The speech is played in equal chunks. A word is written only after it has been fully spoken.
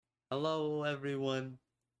Hello, everyone.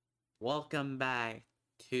 Welcome back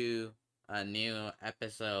to a new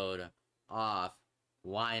episode of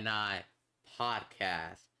Why Not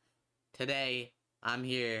Podcast. Today, I'm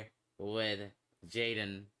here with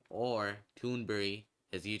Jaden or Toonbury.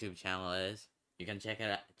 His YouTube channel is. You can check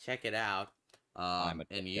it out I'm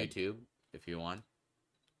in addicted. YouTube if you want.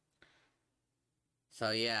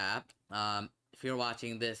 So yeah, if you're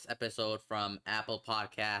watching this episode from Apple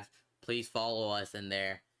Podcast, please follow us in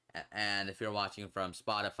there. And if you're watching from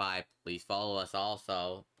Spotify, please follow us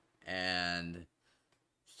also and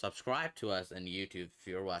subscribe to us in YouTube if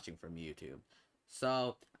you're watching from YouTube.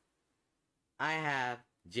 So I have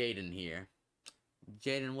Jaden here.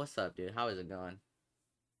 Jaden, what's up, dude? How is it going?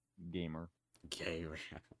 Gamer. Gamer.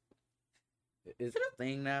 Is it a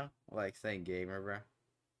thing now? Like saying gamer, bro?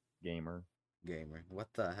 Gamer. Gamer. What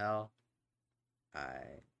the hell? I,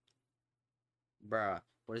 bruh.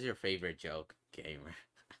 What is your favorite joke, gamer?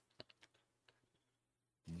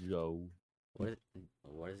 Joe. What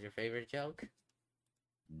is your favorite joke?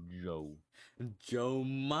 Joe. Joe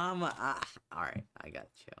Mama. All right, I got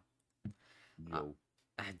you. Joe.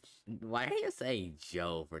 Why are you saying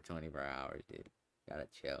Joe for 24 hours, dude? Gotta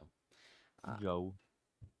chill. Joe.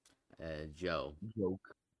 Joe.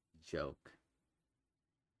 Joke. Joke.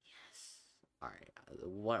 Yes. All right.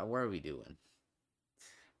 What are we doing?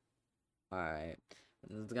 All right.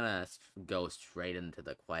 I'm just gonna go straight into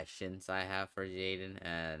the questions I have for Jaden,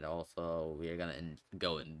 and also we're gonna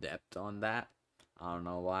go in depth on that. I don't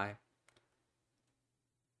know why.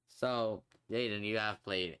 So, Jaden, you have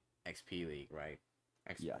played XP League, right?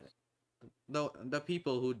 Yes. The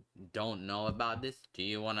people who don't know about this, do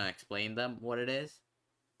you want to explain them what it is?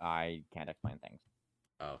 I can't explain things.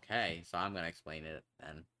 Okay, so I'm gonna explain it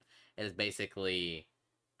then. It is basically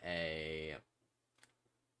a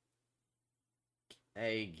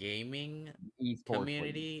gaming Esports league.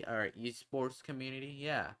 community or esports community,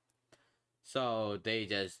 yeah. So they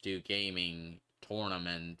just do gaming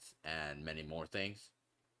tournaments and many more things.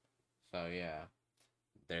 So yeah,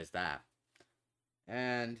 there's that.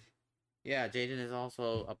 And yeah, Jaden is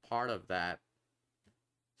also a part of that.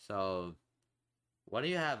 So what do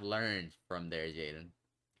you have learned from there, Jaden?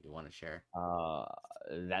 You want to share?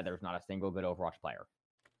 That there's not a single good Overwatch player.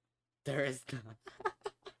 There is not.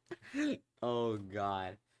 Oh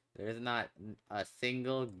God, there is not a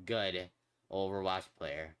single good Overwatch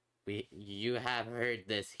player. You have heard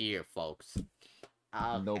this here, folks.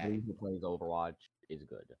 Okay. Nobody who plays Overwatch is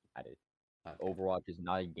good at it. Okay. Overwatch is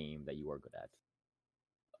not a game that you are good at.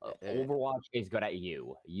 Uh, Overwatch is good at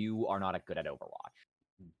you. You are not good at Overwatch.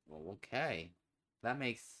 Okay, that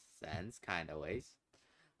makes sense, kind of ways.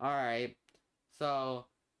 All right. So,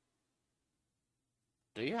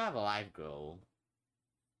 do you have a life goal?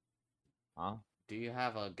 Huh? Do you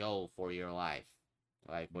have a goal for your life?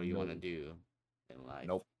 Like what you want to No. do in life?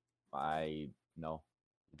 Nope. No.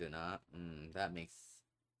 Do not. That makes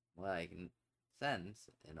like sense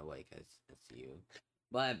in a way because it's you.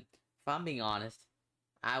 But if I'm being honest,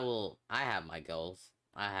 I have my goals.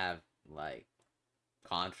 I have like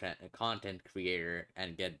content creator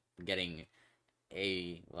and getting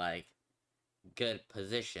a like good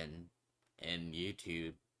position in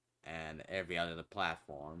YouTube and every other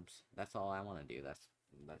platforms. That's all I want to do. That's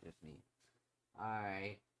just me. All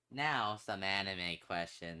right. Now some anime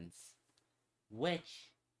questions.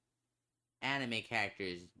 Which anime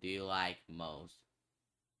characters do you like most?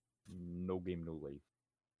 No game, no life.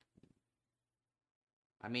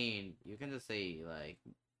 I mean, you can just say like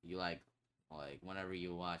you like whenever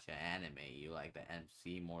you watch an anime, you like the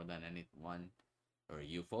MC more than anyone, or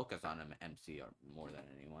you focus on an MC or more than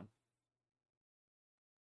anyone.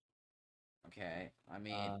 Okay, I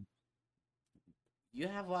mean, you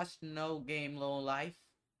have watched No Game No Life.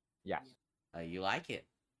 Yes. You like it.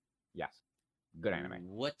 Yes. Good anime.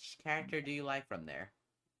 Which character do you like from there?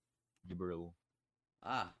 Jibril.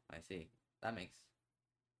 Ah, I see. That makes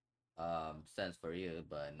sense for you,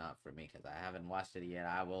 but not for me because I haven't watched it yet.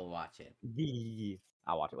 I will watch it.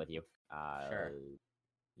 I'll watch it with you. Sure.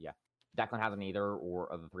 Yeah. Declan hasn't either, or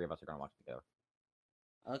the three of us are gonna watch it together.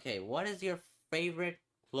 Okay, what is your favorite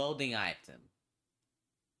clothing item?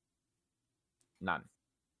 None.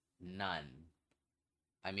 None.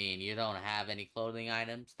 I mean, you don't have any clothing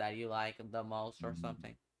items that you like the most or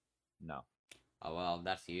something? No. Oh, well,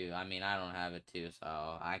 that's you. I mean, I don't have it too, so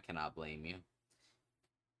I cannot blame you.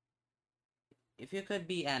 If you could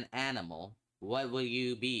be an animal, what will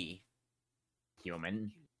you be?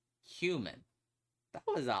 Human. Human. That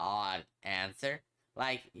was an odd answer.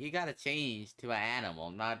 Like, you gotta change to an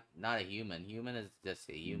animal, not a human. Human is just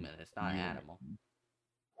a human. It's not an animal.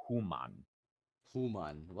 Human.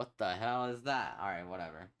 Human. What the hell is that? Alright,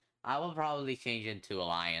 whatever. I will probably change into a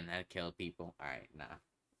lion and kill people. Alright, nah.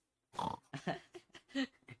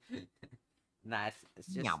 Nah,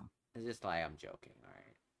 Yum. it's just like I'm joking,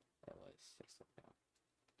 alright. It was just a joke.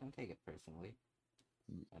 Don't take it personally.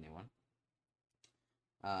 Anyone.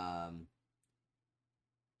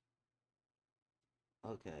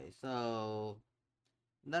 Okay, so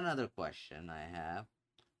another question I have.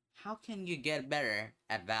 How can you get better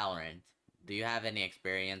at Valorant? Do you have any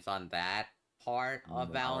experience on that part of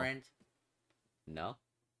No. Valorant? No?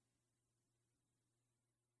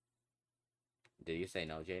 Did you say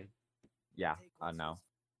no, Jade? Yeah, no.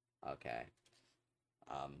 Okay.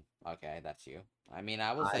 Okay, that's you. I mean,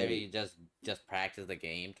 I will say you just practice the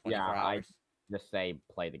game 24 Yeah, hours. Just say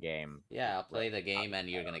play the game. Yeah, I'll play the game and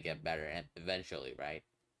you're gonna get better and eventually, right?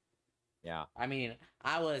 Yeah. I mean,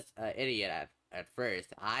 I was an idiot at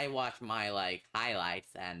first. I watch my like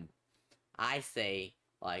highlights and I say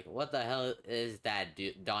like, what the hell is that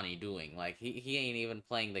Donnie doing? Like he ain't even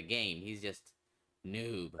playing the game. He's just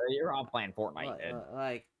noob. You're all playing Fortnite, dude.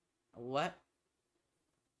 Like what?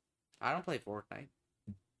 I don't play Fortnite.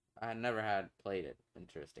 I never had played it.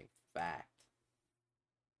 Interesting fact.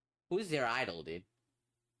 Who's your idol, dude?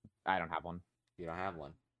 I don't have one. You don't have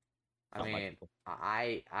one. I Don't like mean, people.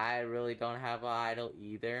 I really don't have an idol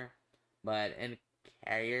either, but in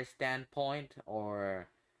carrier standpoint or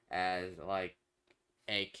as like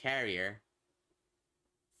a carrier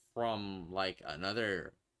from like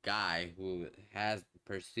another guy who has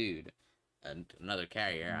pursued another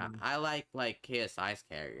carrier, I like KSI's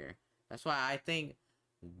carrier. That's why I think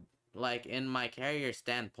like in my carrier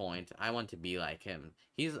standpoint, I want to be like him.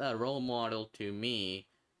 He's a role model to me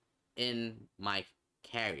in my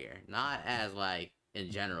carrier, not as like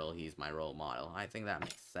in general he's my role model. I think that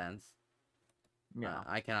makes sense. Yeah.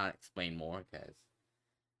 I cannot explain more because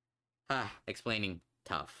explaining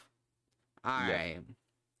tough. All right.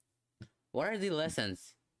 What are the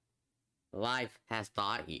lessons life has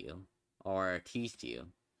taught you or teached you?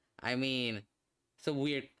 I mean, it's a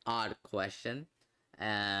weird, odd question.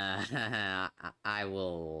 I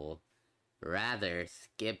will rather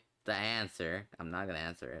skip the answer. I'm not gonna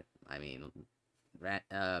answer it. I mean,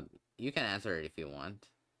 you can answer it if you want.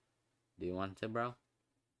 Do you want to, bro?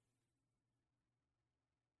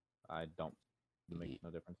 I don't. It makes no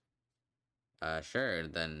difference. Sure.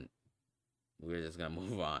 Then we're just gonna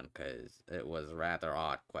move on because it was a rather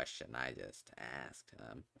odd question I just asked.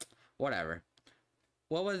 Whatever.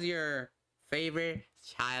 What was your favorite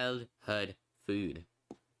childhood food?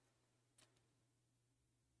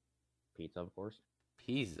 Pizza, of course.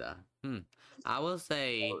 Pizza. I will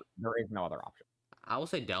say. There is no other option. I will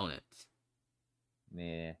say donuts.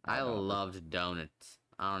 Nah. I loved donuts.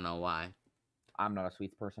 I don't know why. I'm not a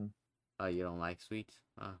sweets person. Oh, you don't like sweets?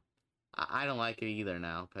 I don't like it either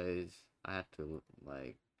now because I have to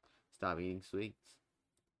like stop eating sweets.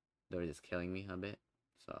 They're just killing me a bit,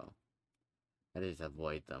 so I just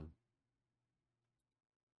avoid them.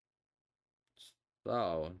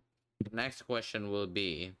 So, next question will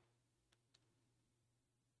be,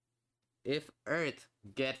 if Earth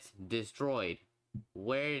gets destroyed,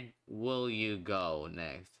 where will you go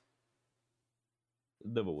next?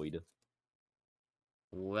 The void.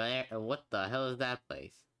 Where? What the hell is that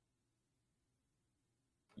place?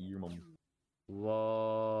 Your mom.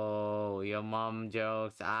 Whoa, your mom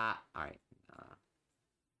jokes. Alright.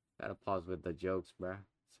 Gotta pause with the jokes, bruh.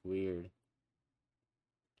 It's weird.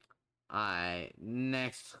 Alright,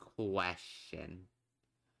 next question.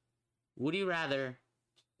 Would you rather...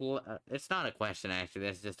 it's not a question, actually.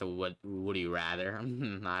 That's just a would you rather.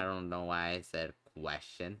 I don't know why I said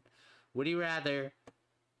question. Would you rather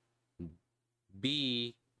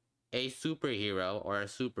be a superhero or a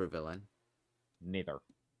supervillain? Neither.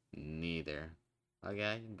 Neither.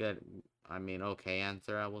 Okay, good. I mean, okay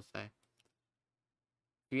answer, I will say.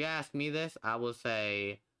 If you ask me this, I will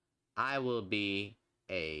say I will be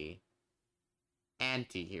a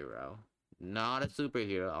anti-hero, not a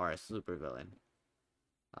superhero or a supervillain.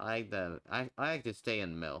 I like to stay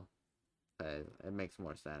in the middle, because it makes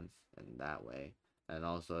more sense in that way. And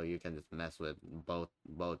also, you can just mess with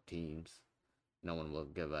both teams. No one will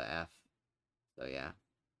give a F. So yeah.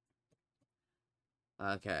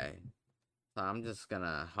 Okay. So I'm just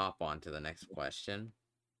gonna hop on to the next question.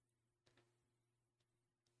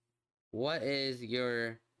 What is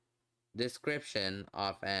your description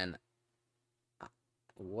of an...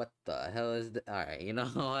 what the hell is the... Alright, you know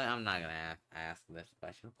what? I'm not gonna ask this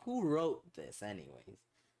question. Who wrote this anyways?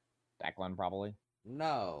 Declan, probably.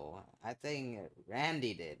 No, I think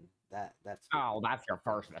Randy did. That's... Oh, that's your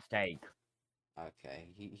first mistake. Okay,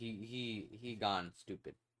 he gone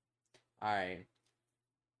stupid. Alright.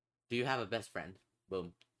 Do you have a best friend?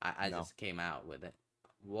 Boom. I No. just came out with it.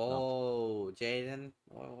 Whoa, Jaden,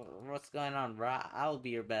 what's going on, bro? I'll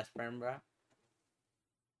be your best friend, bro.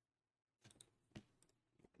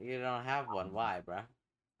 You don't have one. Why, bro?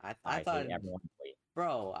 I I thought, hate everyone equally.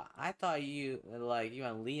 bro. I thought you like you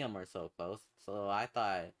and Liam were so close. So I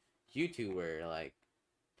thought you two were like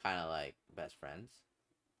kind of like best friends.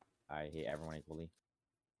 I hate everyone equally.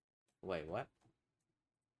 Wait, what?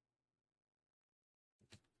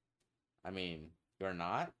 I mean, you're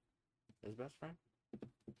not his best friend?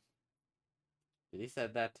 Did he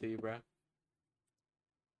said that to you, bro?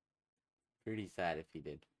 Pretty sad if he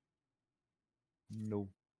did. No.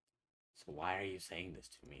 So why are you saying this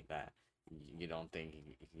to me that you don't think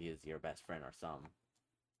he is your best friend or something?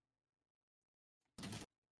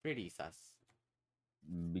 Pretty sus.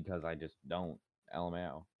 Because I just don't.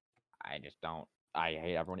 LMAO. I just don't. I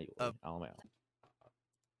hate everyone equally. LMAO.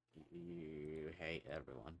 You hate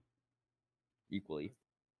everyone Equally.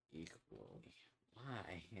 equally.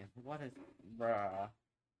 Why? What is, bruh?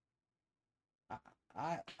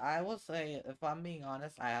 I will say, if I'm being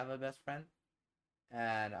honest, I have a best friend,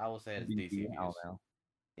 and I will say it's DC Views. LMAO.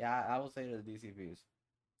 Yeah, I will say it's DC Views.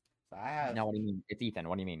 So I have. No, what do you mean? It's Ethan.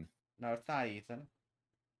 What do you mean? No, it's not Ethan.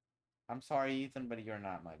 I'm sorry, Ethan, but you're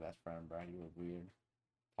not my best friend, bro. You were weird.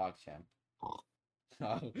 PogChamp.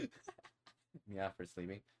 Oh. Yeah, for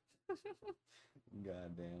sleeping.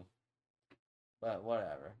 God damn. But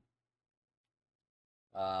whatever.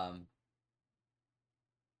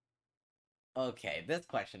 Okay, this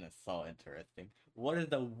question is so interesting. What is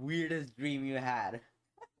the weirdest dream you had?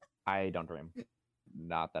 I don't dream.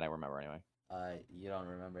 Not that I remember anyway. You don't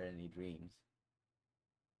remember any dreams.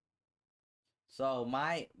 So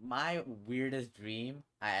my weirdest dream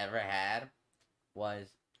I ever had was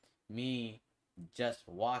me just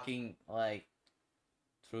walking like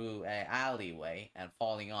through an alleyway and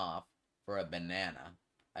falling off for a banana.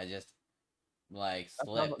 I just like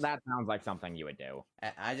slipped. That sounds like something you would do.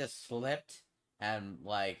 I just slipped and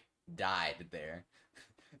like died there.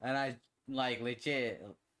 And I like legit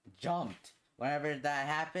jumped. Whenever that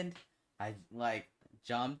happened, I like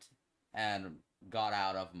jumped and got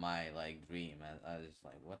out of my like dream. I was just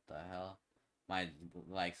like, what the hell? My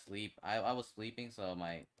like sleep. I was sleeping, so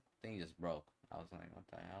my thing just broke. I was like, what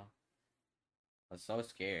the hell? I was so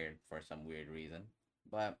scared for some weird reason,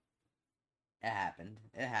 but it happened.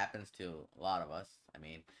 It happens to a lot of us. I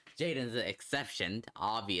mean, Jaden's an exception,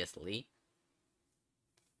 obviously.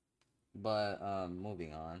 But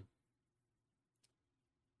moving on.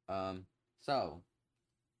 So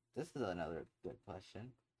this is another good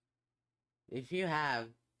question. If you have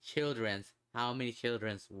childrens, how many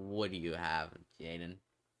childrens would you have, Jaden?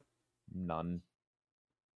 None.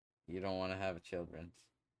 You don't want to have childrens.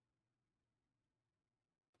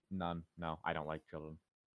 None. No, I don't like children.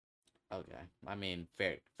 Okay, I mean,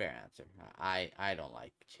 fair answer. I don't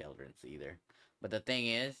like childrens either. But the thing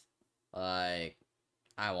is, like,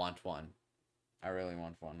 I want one. I really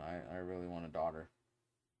want one. I really want a daughter.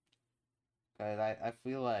 Cause I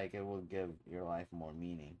feel like it will give your life more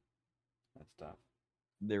meaning and stuff.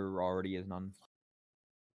 There already is none.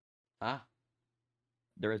 Huh?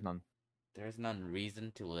 There is none. There's none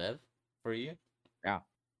reason to live for you? Yeah.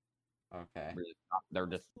 Okay. There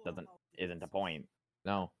just isn't a point.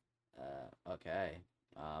 No. Okay.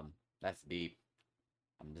 That's deep.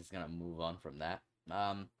 I'm just gonna move on from that.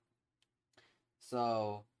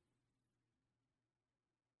 So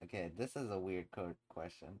okay, this is a weird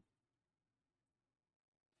question.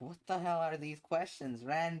 What the hell are these questions,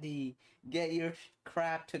 Randy? Get your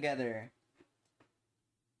crap together.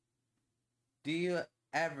 Do you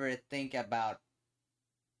ever think about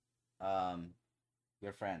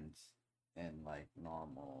your friends in like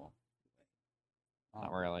normal?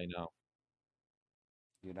 Not really, no.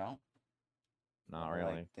 You don't? Not Or,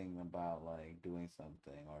 really. like thinking about like doing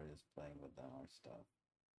something or just playing with them or stuff.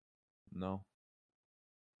 No.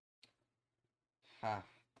 Ha.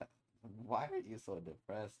 Why are you so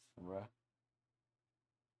depressed, bruh?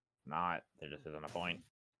 Not. There just isn't a point.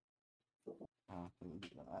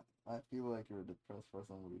 I feel like you're depressed for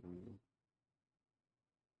some weird reason.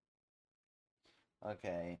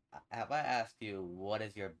 Okay, have I asked you what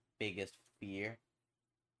is your biggest fear?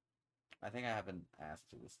 I think I haven't asked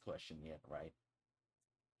you this question yet, right?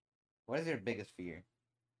 What is your biggest fear?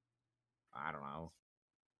 I don't know.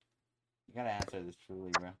 You gotta answer this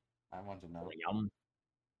truly, bro. I want to know. Liam.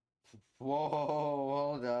 Whoa,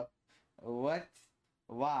 hold up. What?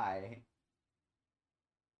 Why?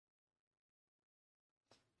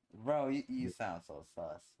 Bro, you sound so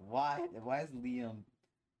sus. Why is Liam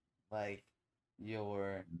like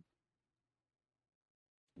your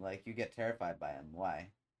like you get terrified by him?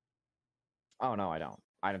 Why? Oh no, I don't.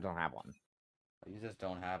 I don't have one. You just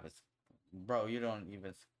don't have a, bro. You don't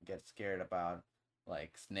even get scared about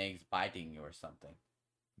like snakes biting you or something.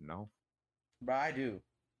 No. Bro, I do.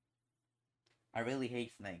 I really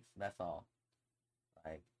hate snakes. That's all.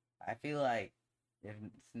 Like, I feel like if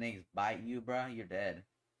snakes bite you, bro, you're dead.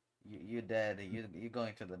 You're dead. You're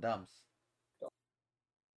going to the dumps.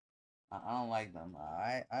 I don't like them.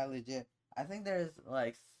 I legit. I think there's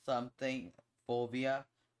like something phobia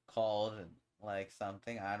called like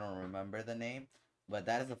something. I don't remember the name, but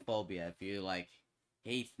that is a phobia. If you like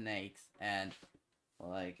hate snakes and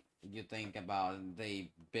like you think about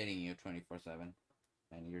they biting you 24/7,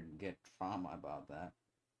 and you get trauma about that.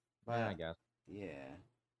 Yeah, I But guess. yeah.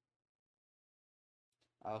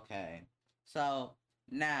 Okay. So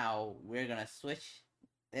now we're gonna switch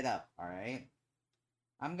it up, alright?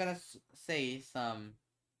 I'm gonna say some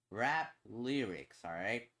rap lyrics,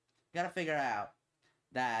 alright? Gotta figure out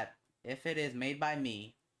that if it is made by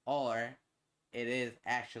me or it is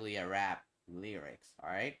actually a rap lyrics,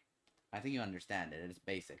 alright? I think you understand it. It's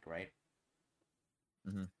basic, right?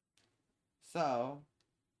 Mm-hmm. So,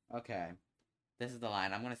 okay. This is the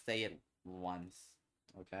line. I'm gonna say it once,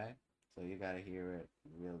 okay? So you gotta hear it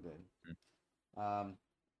real good. Um,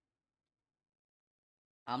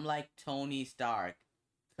 I'm like Tony Stark.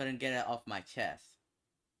 Couldn't get it off my chest.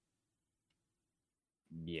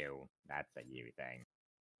 You. That's a you thing.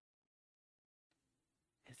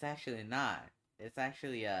 It's actually not. It's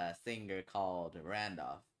actually a singer called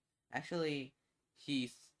Randolph. Actually, he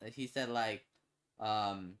said like,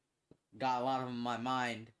 um, got a lot of my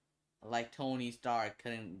mind, like Tony Stark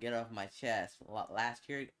couldn't get off my chest. Last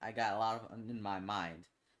year, I got a lot of in my mind,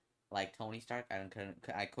 like Tony Stark.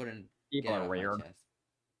 I couldn't People get it are off my weird. chest.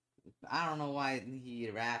 I don't know why he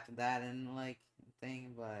rapped that in like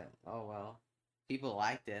thing, but oh well. People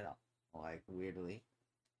liked it, like weirdly.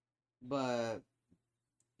 But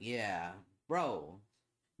yeah, bro.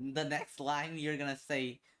 The next line you're gonna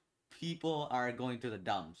say, people are going to the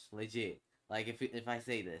dumps, legit. Like if I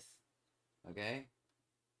say this, okay.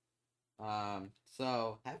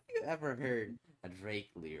 So have you ever heard a Drake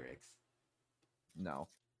lyrics? No.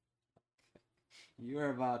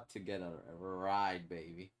 You're about to get a ride,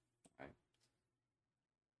 baby. Alright.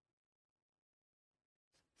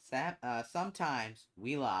 Sometimes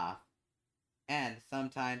we laugh and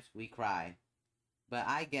sometimes we cry. But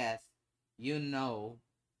I guess you know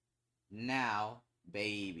now,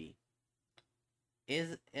 baby.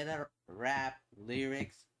 Is it a rap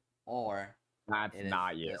lyrics or That's it is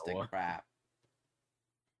not you. just a crap?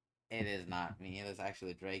 It is not me. It is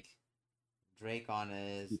actually Drake. Drake on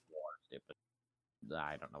his. People are stupid.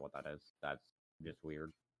 I don't know what that is. That's just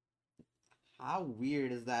weird. How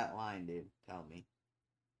weird is that line, dude? Tell me.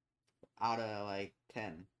 Out of like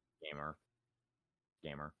 10. Gamer.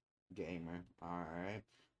 Gamer. Gamer. Alright.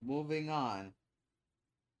 Moving on.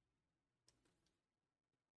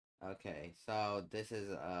 Okay, so this is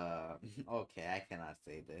okay, I cannot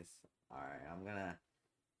say this. Alright, I'm gonna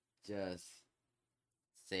just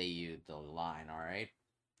say you the line, alright?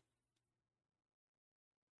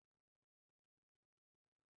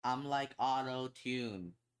 I'm like auto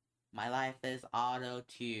tune. My life is auto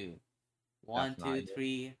tune. One, That's not two, you.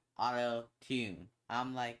 three, auto tune.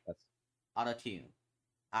 I'm like That's auto tune.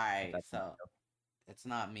 Alright, that's not so it's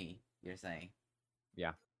not me, you're saying. you.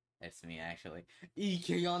 Yeah. It's me actually.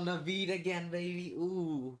 EK on the beat again, baby.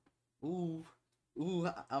 Ooh. Ooh. Ooh,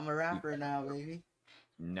 I'm a rapper now, baby.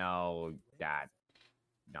 No, that.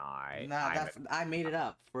 No, Nah, I'm that's I made it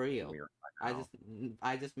up for real. weird right now.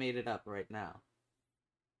 I just made it up right now.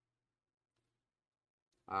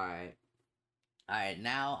 Alright. Alright,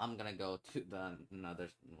 now I'm gonna go to the another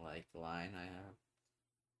like line I have.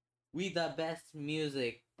 We the best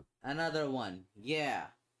music. Another one. Yeah.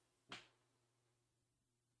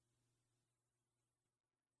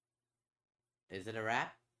 Is it a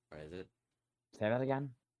rap? Or is it Say that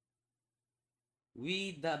again.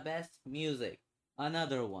 we the best music?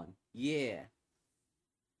 Another one. Yeah.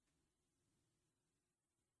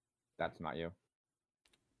 That's not you.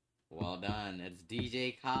 Well done. It's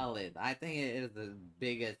DJ Khaled. I think it is the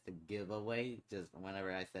biggest giveaway. Just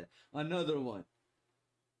whenever I said another one,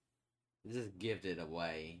 just give it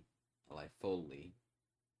away, like fully.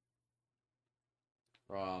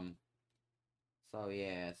 From so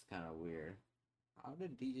yeah, it's kind of weird. How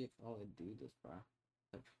did DJ Khaled do this, bro?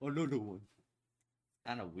 Like, another one.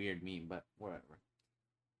 Kind of weird meme, but whatever.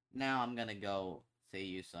 Now I'm gonna go say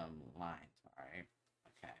you some lines. All right.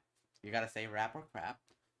 Okay. You gotta say rap or crap.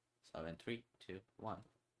 So in three, two, one.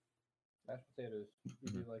 Mashed potatoes. You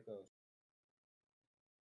do like those.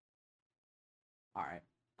 All right.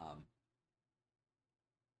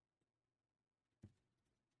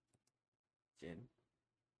 question.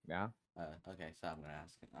 Yeah. Okay, so I'm gonna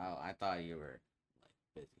ask. Oh, I thought you were like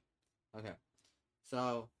busy. Okay,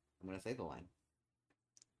 so I'm gonna say the line.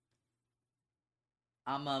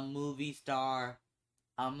 I'm a movie star.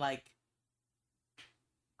 I'm like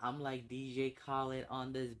I'm like DJ Khaled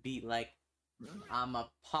on this beat. Like I'm a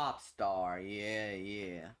pop star. Yeah,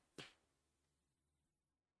 yeah.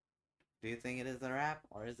 Do you think it is a rap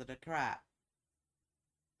or is it a crap?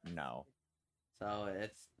 No. So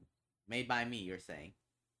it's made by me. You're saying.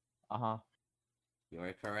 Uh-huh.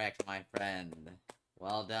 You're correct, my friend.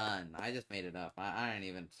 Well done. I just made it up. I didn't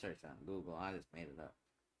even search on Google. I just made it up.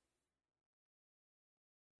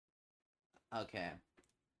 Okay.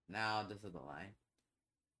 Now this is the line.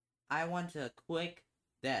 I want a quick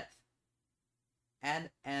death. And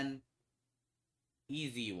an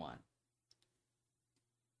easy one.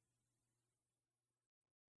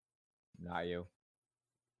 Not you.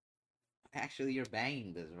 Actually, you're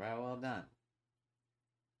banging this, right? Well done.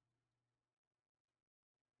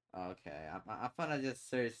 Okay, I'm gonna just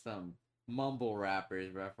search some mumble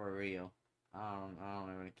rappers, bro, for real. I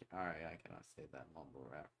don't even. Alright, I cannot say that mumble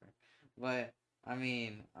rapper, but I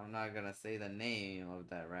mean, I'm not gonna say the name of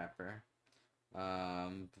that rapper. But,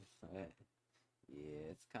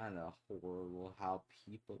 yeah, it's kind of horrible how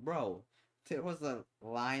people, bro. There was a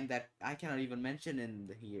line that I cannot even mention in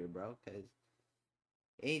here, bro, because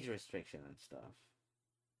age restriction and stuff,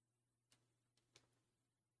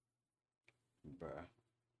 bruh.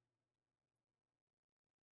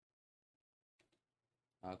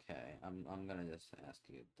 Okay, I'm gonna just ask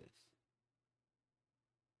you this.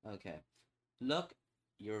 Okay. Look,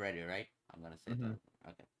 you're ready, right? I'm gonna say Mhm. that.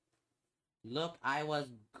 Okay. Look, I was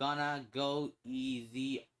gonna go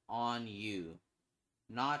easy on you,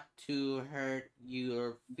 not to hurt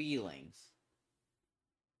your feelings.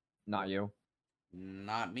 Not you.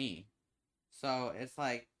 Not me. So it's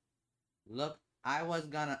like, look, I was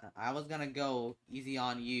gonna go easy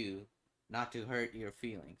on you, not to hurt your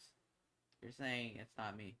feelings. You're saying it's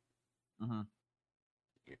not me. Mhm.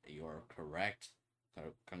 You're correct.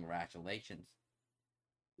 Congratulations.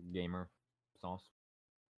 Gamer sauce.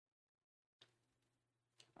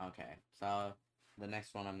 Okay, so the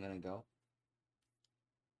next one I'm gonna go.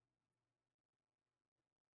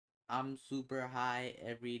 I'm super high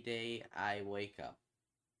every day I wake up.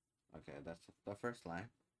 Okay, that's the first line.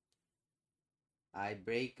 I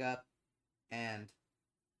break up and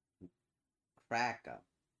crack up.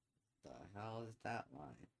 The hell is that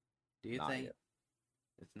line? Do you Not think you.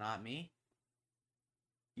 it's not me?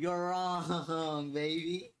 You're wrong,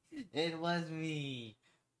 baby. It was me.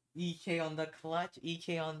 EK on the clutch,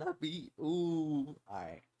 EK on the beat. Ooh.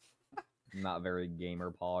 Alright. Not very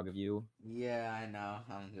gamer pog of you. Yeah, I know.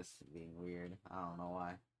 I'm just being weird. I don't know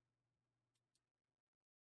why.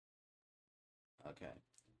 Okay.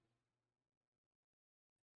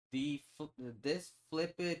 This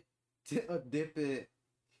flip it, dip it,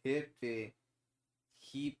 hip it,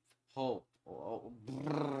 keep hope. Oh,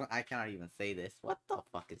 brr, I cannot even say this. What the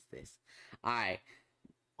fuck is this? Alright.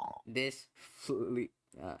 This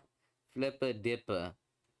uh, flipper dipper,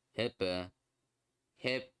 hipper,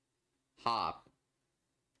 hip hop.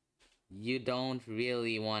 You don't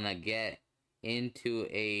really want to get into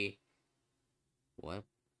a what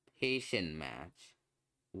patient match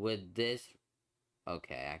with this.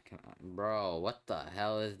 Okay, I can, bro. What the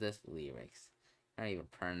hell is this lyrics? I can't even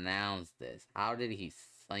pronounce this. How did he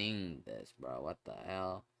sing this, bro? What the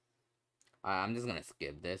hell? I'm just gonna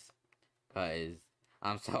skip this, cause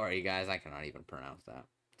I'm sorry, guys. I cannot even pronounce that.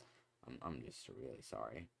 I'm just really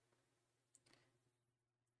sorry.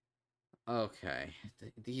 Okay,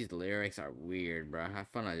 these lyrics are weird, bro. I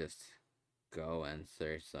fun to just go and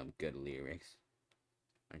search some good lyrics.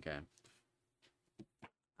 Okay.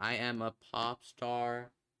 I am a pop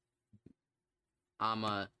star. I'm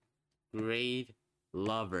a great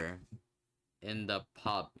lover in the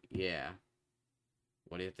pub. Yeah.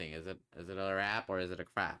 What do you think? Is it a rap or is it a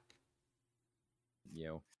crap?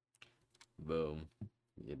 You. Boom.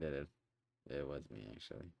 You did it. It was me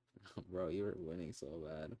actually. Bro, you were winning so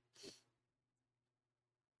bad.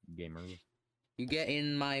 Gamers. You get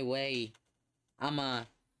in my way. I'ma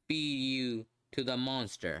feed you to the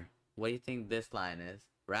monster. What do you think this line is?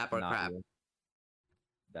 Rap or Not crap? you.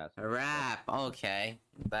 That's A rap. Okay.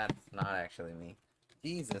 That's not actually me.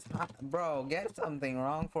 Jesus. Bro, get something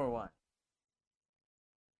wrong for one.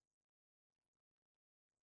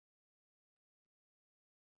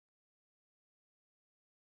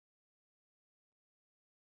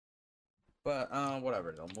 But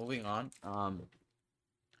whatever though. Moving on.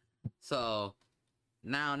 So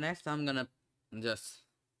now next I'm gonna just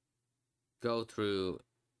go through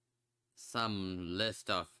some list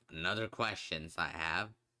of another questions I have,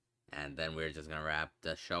 and then we're just gonna wrap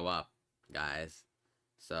the show up, guys.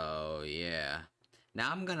 So yeah,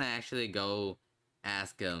 now I'm gonna actually go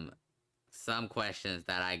ask him some questions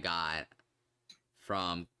that I got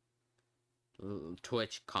from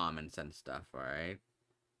Twitch comments and stuff. All right.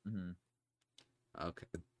 Mm-hmm. Okay.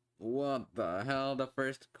 What the hell? The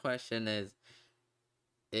first question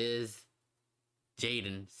is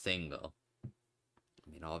Jaden single?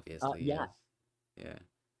 I mean, obviously he Yeah. is. Yeah.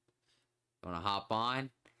 Wanna hop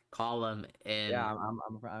on? Call him in. Yeah,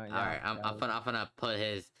 Alright, I'm gonna put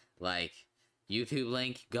his like YouTube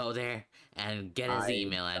link. Go there and get his I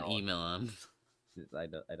email and don't- email him. I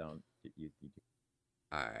don't use YouTube.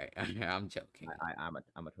 Alright, I'm joking. I'm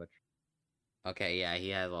a Twitch. Okay, yeah, he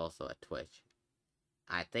has also a Twitch.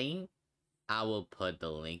 I think I will put the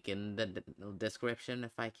link in the description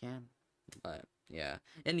if I can. But yeah,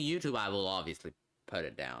 in YouTube I will obviously put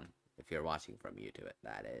it down if you're watching from YouTube.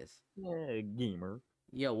 That is. Yeah, gamer.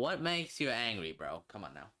 Yo, what makes you angry, bro? Come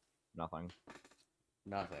on now. Nothing.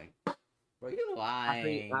 Nothing. Bro, you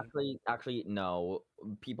lying. Actually, no.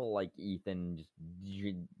 People like Ethan just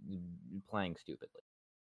playing stupidly.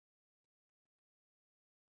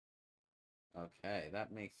 Okay,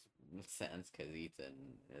 that makes sense because Ethan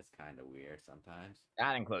is kind of weird sometimes.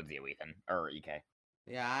 That includes you, Ethan, or EK.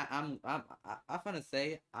 Yeah, I'm gonna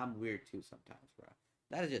say I'm weird too sometimes, bro.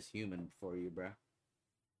 That is just human for you, bro.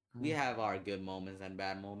 We have our good moments and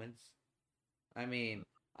bad moments. I mean,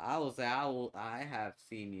 I will say I have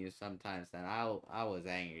seen you sometimes and I was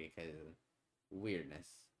angry because of weirdness.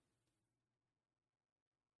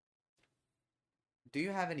 Do you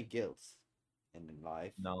have any guilts in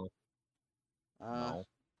life? No. No.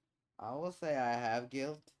 I will say I have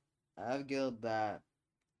guilt. I have guilt that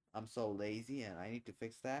I'm so lazy and I need to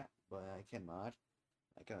fix that, but I cannot.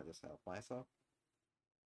 I cannot just help myself.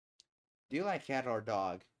 Do you like cat or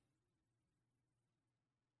dog?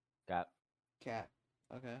 Cat. Cat.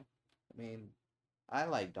 Okay. I mean, I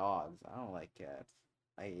like dogs. I don't like cats.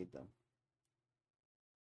 I hate them.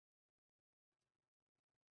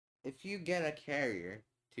 If you get a carrier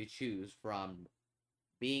to choose from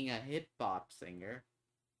being a hip hop singer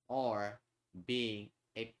or being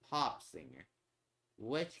a pop singer,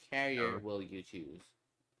 which carrier will you choose?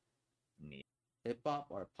 Hip hop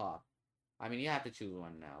or pop? I mean, you have to choose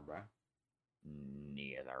one now, bro.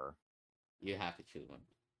 Neither. You have to choose one.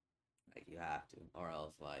 Like, you have to. Or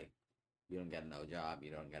else, like, you don't get no job,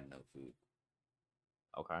 you don't get no food.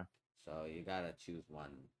 Okay. So, you gotta choose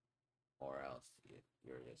one, or else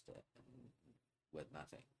you're just with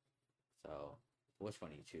nothing. So, which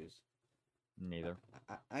one do you choose? Neither.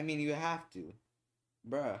 I mean, you have to.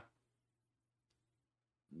 Bruh.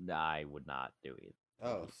 I would not do it.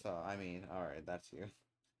 Oh, so, I mean, alright, that's you.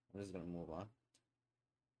 I'm just gonna move on.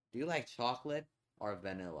 Do you like chocolate or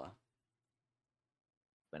vanilla?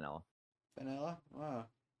 Vanilla. Vanilla? Oh,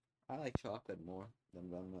 I like chocolate more than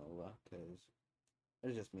vanilla, because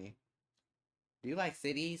it's just me. Do you like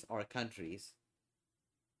cities or countries?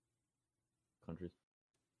 Countries.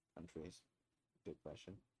 Countries. Good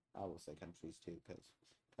question. I will say countries too, because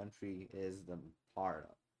country is the part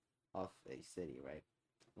of a city, right?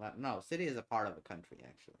 Well, no, city is a part of a country,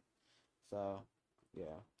 actually. So,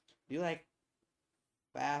 yeah. Do you like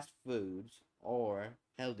fast foods or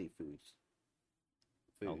healthy foods?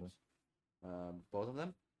 Foods. Both of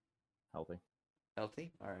them? Healthy.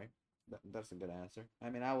 Healthy? Alright. That's a good answer. I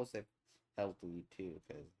mean, I will say healthy too,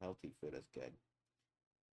 because healthy food is good.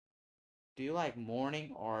 Do you like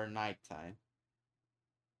morning or nighttime?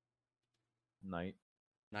 Night.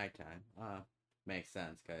 Nighttime. Makes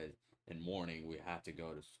sense, because in morning we have to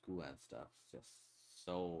go to school and stuff. It's just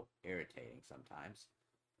so irritating sometimes.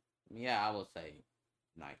 Yeah, I will say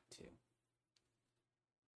night too.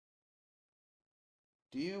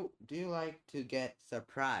 Do you like to get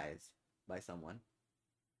surprised by someone?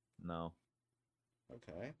 No.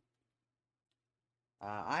 Okay.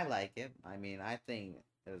 I like it. I mean, I think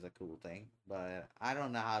it was a cool thing, but I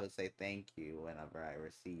don't know how to say thank you whenever I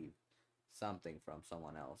receive something from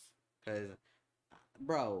someone else. Cause,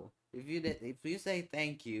 bro, if you say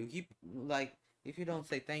thank you, he like if you don't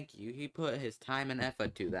say thank you, he put his time and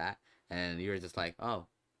effort to that, and you're just like, oh,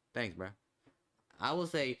 thanks, bro. I will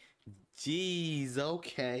say, geez,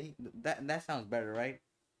 okay, that sounds better, right?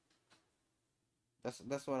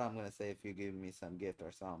 That's what I'm gonna say if you give me some gift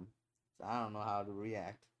or something. So I don't know how to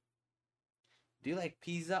react. Do you like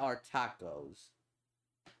pizza or tacos?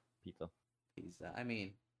 Pizza. Pizza. I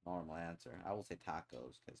mean, normal answer. I will say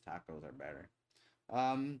tacos because tacos are better.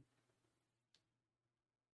 Um,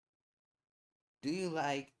 do you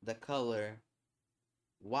like the color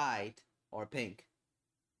white or pink?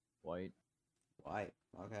 White. White.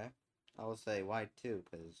 Okay. I will say white too,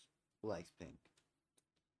 because who likes pink?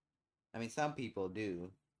 I mean, some people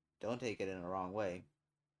do. Don't take it in the wrong way.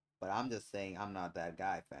 But I'm just saying I'm not that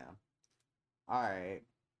guy, fam. Alright.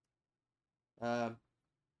 Um,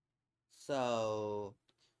 so,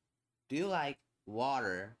 do you like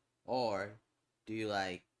water or do you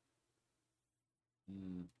like,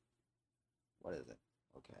 mm, what is it?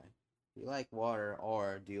 Okay. Do you like water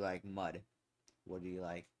or do you like mud? What do you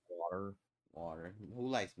like? Water. Water. Who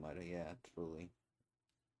likes mud? Yeah, truly.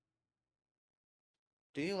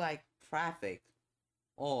 Do you like traffic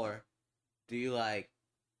or do you like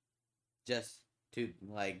just to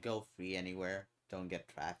like go free anywhere? Don't get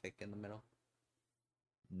traffic in the middle.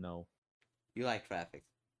 No. You like traffic,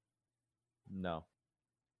 No.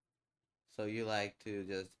 so you like to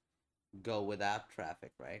just go without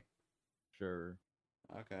traffic, right? Sure.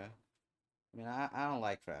 Okay. I mean, I don't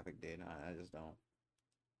like traffic, dude. I just don't.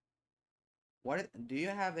 Do you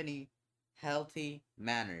have any healthy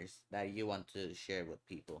manners that you want to share with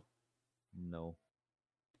people? No.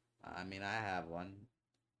 I mean, I have one.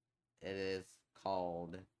 It is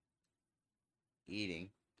called eating.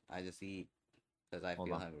 I just eat because I Hold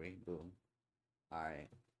feel on. hungry. Boom. All right.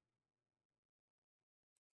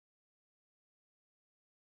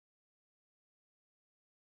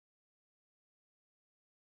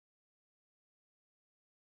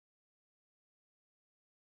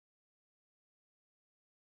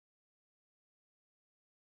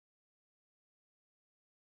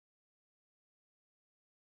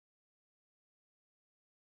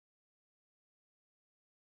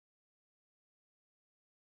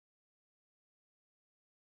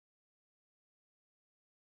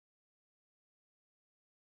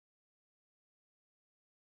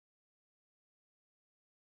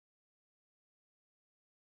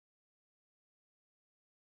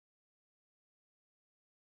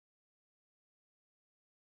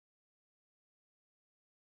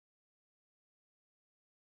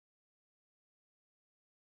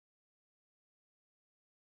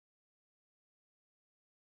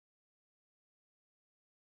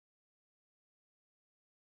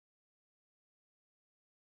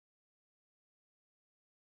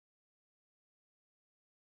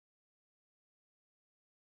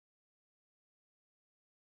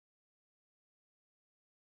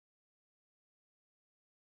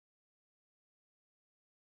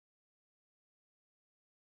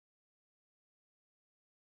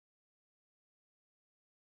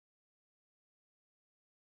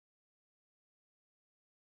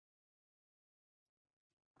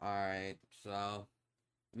 All right. So,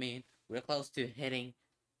 I mean, we're close to hitting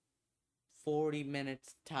 40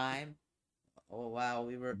 minutes time. Oh wow,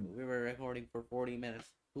 we were recording for 40 minutes.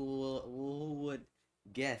 Who would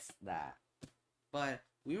guess that? But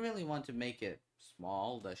we really want to make it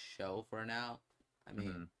small, the show for now. I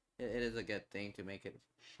mean, Mm-hmm. it is a good thing to make it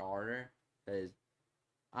shorter because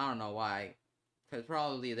I don't know why. Because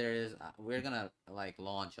probably there is we're gonna like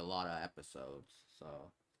launch a lot of episodes,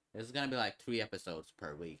 so it's gonna be like 3 episodes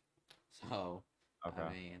per week. So I Okay.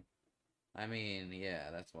 mean,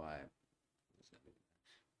 yeah, that's why.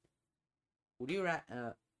 Would you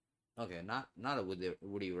okay, not a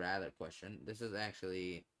would you rather question. This is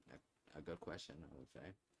actually a good question, I would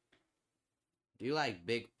say. Do you like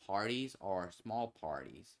big parties or small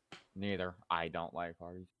parties? Neither. I don't like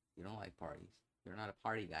parties. You don't like parties. You're not a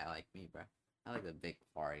party guy like me, bro. I like the big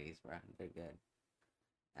parties, bro. They're good.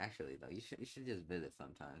 Actually, though, you should just visit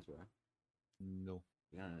sometimes, bro. No.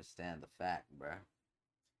 You don't understand the fact, bro.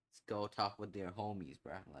 Let's go talk with your homies,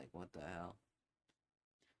 bro. Like, what the hell?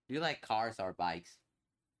 Do you like cars or bikes?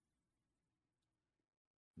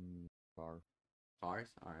 Car. Cars?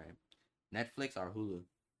 Alright. Netflix or Hulu?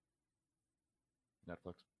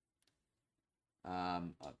 Netflix.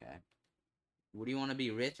 Okay. Would you want to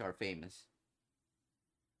be rich or famous?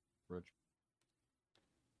 Rich.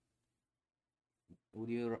 Would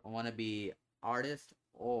you want to be artist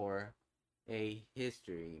or a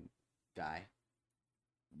history guy?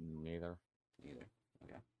 Neither. Neither.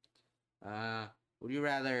 Okay. Would you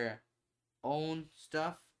rather own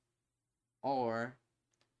stuff or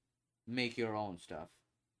make your own stuff?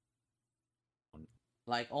 On.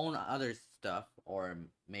 Like own other stuff or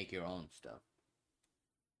make your own stuff?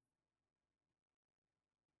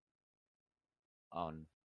 On.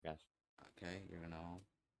 Yes. Okay, you're gonna own.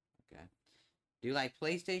 Okay. Do you like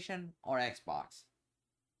PlayStation or Xbox?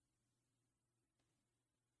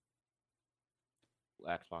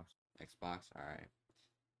 Xbox. Xbox. All right.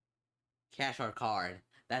 Cash or card?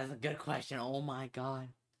 That is a good question. Oh my god.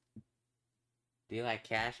 Do you like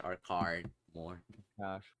cash or card more?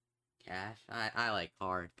 Cash. Cash? I like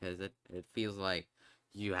card because it feels like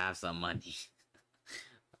you have some money.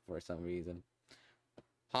 for some reason.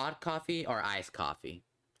 Hot coffee or iced coffee?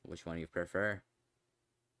 Which one you prefer?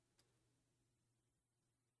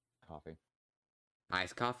 Coffee.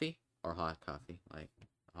 Iced coffee or hot coffee? Like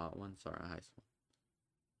hot ones or iced ones?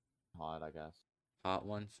 Hot, I guess. Hot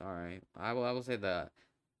ones, alright. I will say the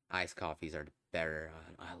iced coffees are better.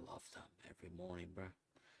 I love them every morning, bro.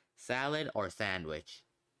 Salad or sandwich?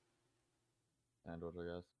 Sandwich, I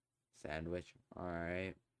guess. Sandwich,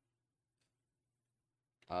 alright.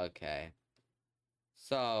 Okay.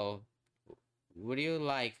 So, would you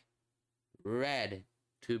like red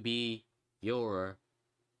to be your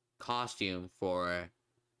costume for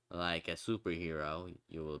like a superhero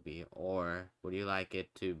you will be, or would you like it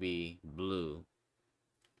to be blue?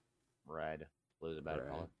 Red. Blue's a better Red.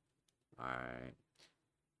 color. Alright.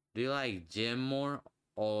 Do you like gym more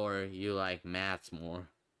or you like maths more?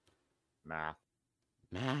 Math.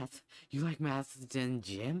 Math? You like maths than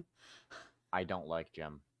gym? I don't like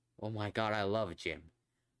gym. Oh my god, I love gym.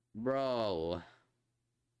 Bro.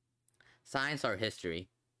 Science or history?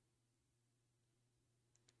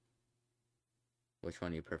 Which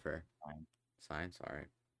one do you prefer? Science. Science,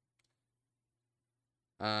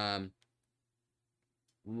 alright.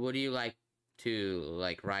 Would you like to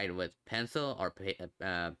like write with pencil or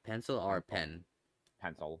pencil or pen?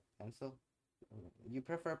 Pencil. Pencil? You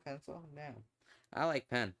prefer pencil? No. I like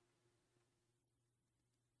pen.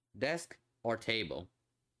 Desk or table?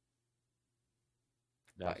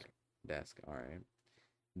 Desk. Like desk, alright.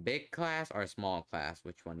 Big class or small class?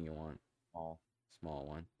 Which one you want? Small. Small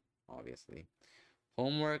one, obviously.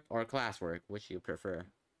 Homework or classwork? Which you prefer?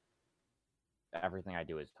 Everything I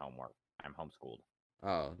do is homework. I'm homeschooled.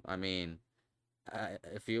 Oh, I mean,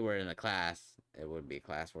 if you were in a class, it would be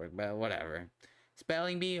classwork, but whatever.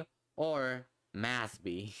 Spelling bee or math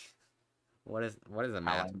bee? What is a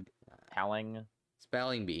math? Telling. Telling.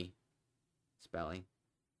 Spelling bee. Spelling.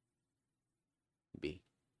 B.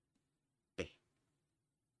 B.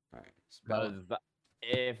 Alright. Spelling. Because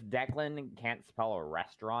if Declan can't spell a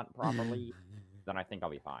restaurant properly, then I think I'll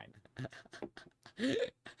be fine.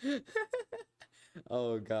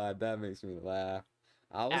 Oh god, that makes me laugh.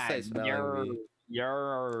 I will say And spelling bee. you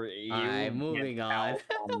Alright, can't moving on.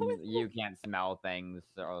 you can't smell things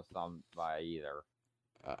or some by either.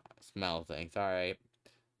 Smell things. Alright.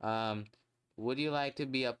 Would you like to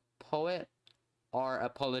be a poet or a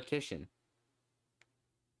politician?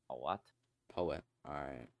 A what? Poet.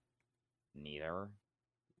 Alright. Neither.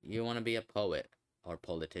 You want to be a poet or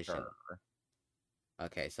politician? Sure.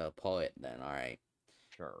 Okay, so poet then. Alright.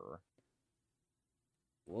 Sure.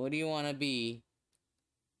 Would you want to be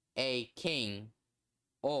a king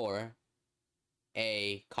or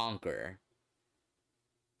a conqueror?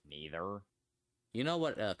 Neither. You know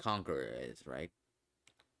what a conqueror is, right?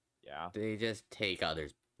 Yeah. They just take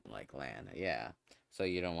others like land. Yeah. So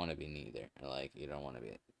you don't want to be neither. Like you don't want to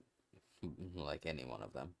be like any one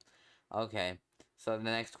of them. Okay. So the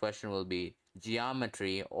next question will be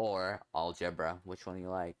geometry or algebra. Which one you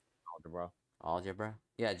like? Algebra. Algebra?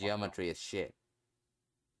 Yeah, geometry is shit.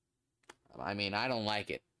 I mean, I don't like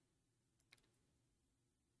it.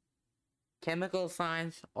 Chemical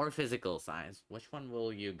science or physical science? Which one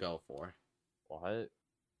will you go for? What?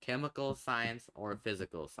 Chemical science or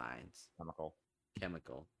physical science? Chemical.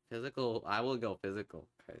 Chemical. Physical, I will go physical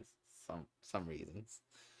because some reasons.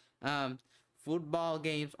 Football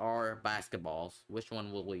games or basketballs? Which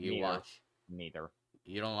one will you Neither. watch? Neither.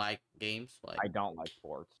 You don't like games? Like I don't like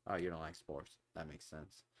sports. Oh, you don't like sports. That makes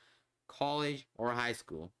sense. College or high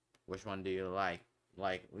school? Which one do you like?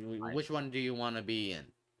 Like, which one do you want to be in?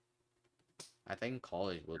 I think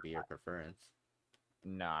college will be your preference.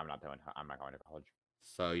 No, I'm not doing. I'm not going to college.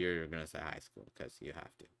 So you're gonna say high school because you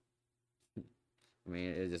have to. I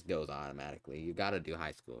mean, it just goes automatically. You gotta do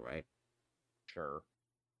high school, right? Sure.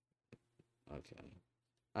 Okay.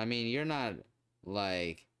 I mean, you're not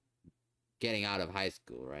like getting out of high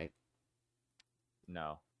school, right?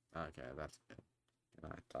 No. Okay, that's good.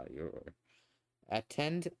 I thought you were.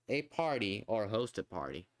 Attend a party or host a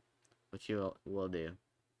party, which you will do.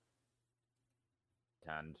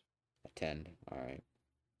 Attend. All right.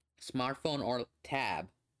 Smartphone or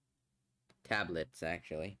tablets,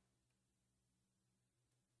 actually.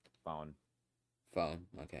 Phone. Phone.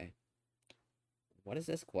 Okay. What is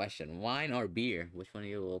this question? Wine or beer? Which one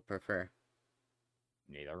you will prefer?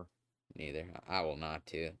 Neither. Neither. I will not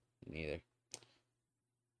too. Neither.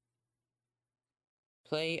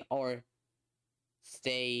 Play or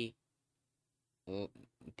stay.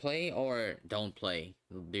 Play or don't play?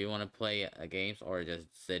 Do you want to play games or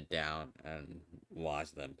just sit down and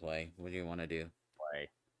watch them play? What do you want to do? Play.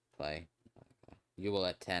 Play. You will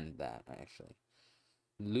attend that, actually.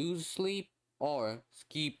 Lose sleep or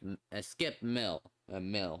skip meal. A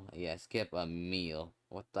meal. Yeah, skip a meal.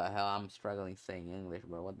 What the hell? I'm struggling saying English,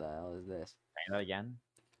 bro. What the hell is this? Say that again.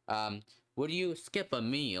 Would you skip a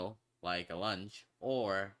meal like a lunch,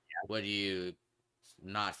 or would you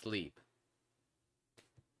not sleep?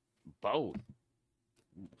 Both.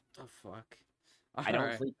 The fuck? I don't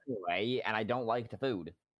Alright. sleep anyway, and I don't like the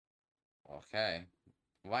food. Okay.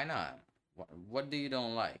 Why not? What do you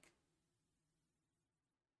don't like?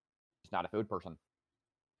 Just not a food person.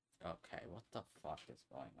 Okay, what the fuck is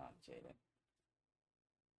going on, Jaden?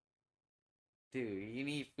 Dude, you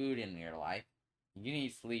need food in your life. You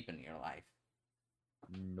need sleep in your life.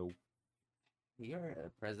 Nope.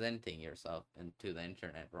 You're presenting yourself into the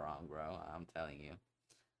internet wrong, bro. I'm telling you.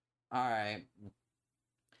 Alright.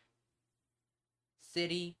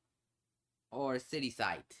 City or city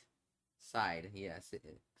side? Side, yes.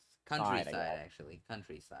 Countryside, guess. actually.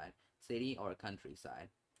 Countryside. City or countryside?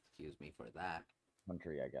 Excuse me for that.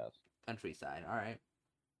 Country, I guess. Countryside, alright.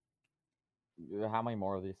 How many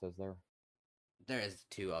more of these is there? There is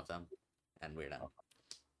 2 of them, and we're done.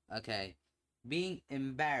 Okay. Being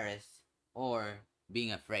embarrassed or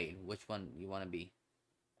being afraid? Which one you want to be?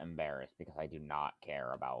 Embarrassed, because I do not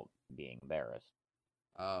care about being embarrassed.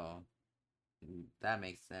 Oh, that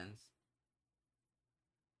makes sense.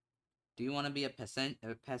 Do you want to be a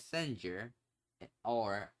passenger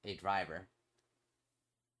or a driver?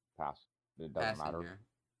 Pass. It doesn't matter. Passenger.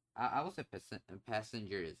 I will say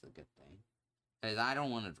passenger is a good thing. Because I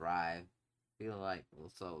don't want to drive. Feel like we're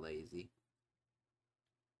so lazy.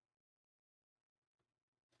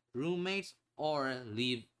 Roommates or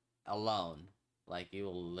live alone? Like you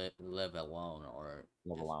will live alone or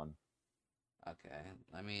Live just- alone. Okay.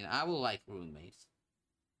 I mean, I will like roommates.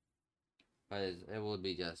 Because it would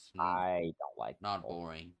be just I don't like not people.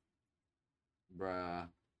 boring. Bruh.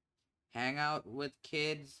 Hang out with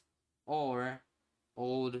kids or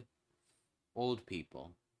old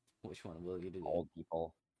people. Which one will you do? Old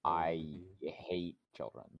people. Old I people. hate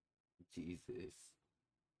children. Jesus.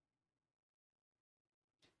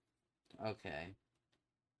 Okay.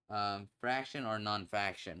 Fraction or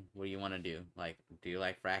non-fraction? What do you want to do? Like, do you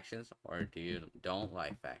like fractions or do you don't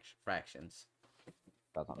like fractions?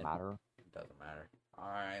 Doesn't It- matter. It doesn't matter. All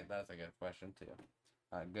right, that's a good question too.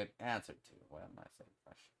 A good answer too. What am I saying?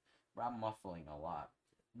 Question. But I'm muffling a lot.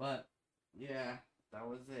 But yeah, that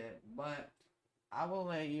was it. But I will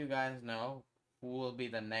let you guys know who will be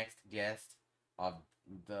the next guest of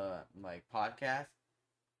the podcast.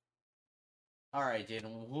 All right,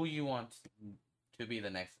 Jaden, who you want to be the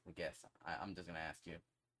next guest? I'm just gonna ask you.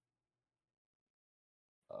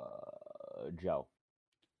 Joe.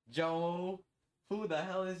 Joe. Who the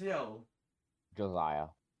hell is Joe? Josiah.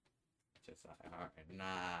 Josiah. Alright,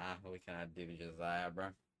 nah, we cannot do Josiah, bro.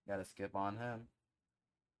 Gotta skip on him.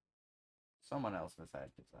 Someone else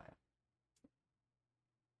besides Josiah.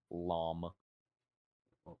 Lom.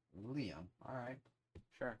 Oh, Liam. Alright.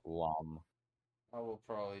 Sure. Lom. I will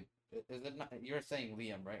probably. Is it not? You're saying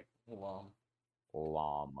Liam, right? Lom.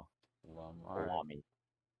 Lom. Alright. Lommy.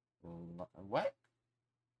 What?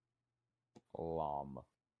 Lom.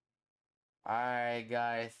 Alright,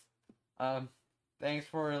 guys. Thanks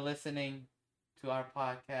for listening to our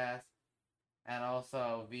podcast and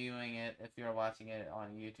also viewing it if you're watching it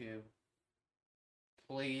on YouTube.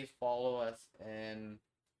 Please follow us in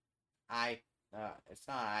it's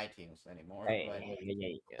not iTunes anymore, but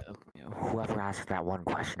Hey. Whoever asked that one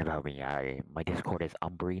question about me, my Discord is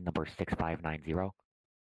Umbry number 6590.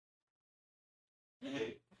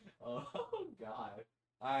 oh god.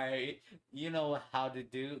 Alright, you know how to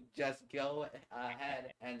do. Just go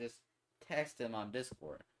ahead and just text him on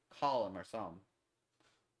Discord. Call him or something.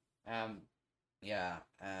 Yeah,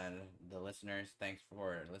 and the listeners, thanks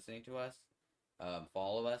for listening to us.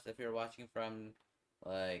 Follow us if you're watching from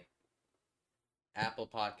like Apple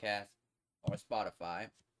Podcasts or Spotify.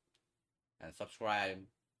 And subscribe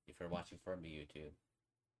if you're watching from YouTube.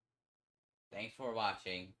 Thanks for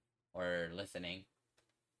watching or listening.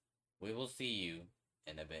 We will see you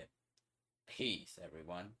in a bit. Peace,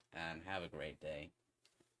 everyone, and have a great day.